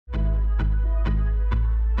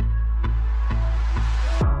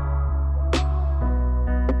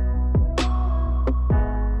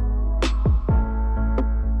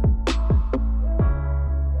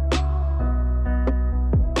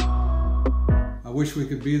wish we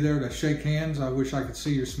could be there to shake hands. I wish I could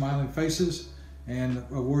see your smiling faces and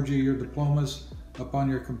award you your diplomas upon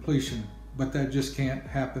your completion, but that just can't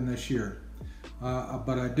happen this year.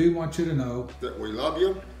 But I do want you to know that we love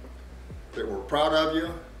you, that we're proud of you,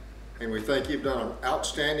 and we think you've done an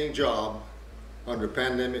outstanding job under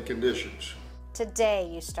pandemic conditions. Today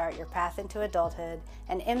you start your path into adulthood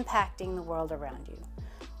and impacting the world around you.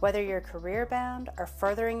 Whether you're career-bound or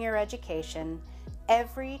furthering your education,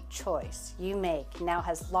 every choice you make now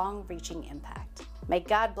has long-reaching impact. May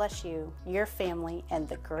God bless you, your family, and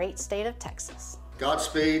the great state of Texas.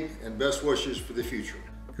 Godspeed and best wishes for the future.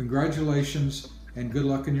 congratulations and good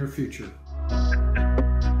luck in your future.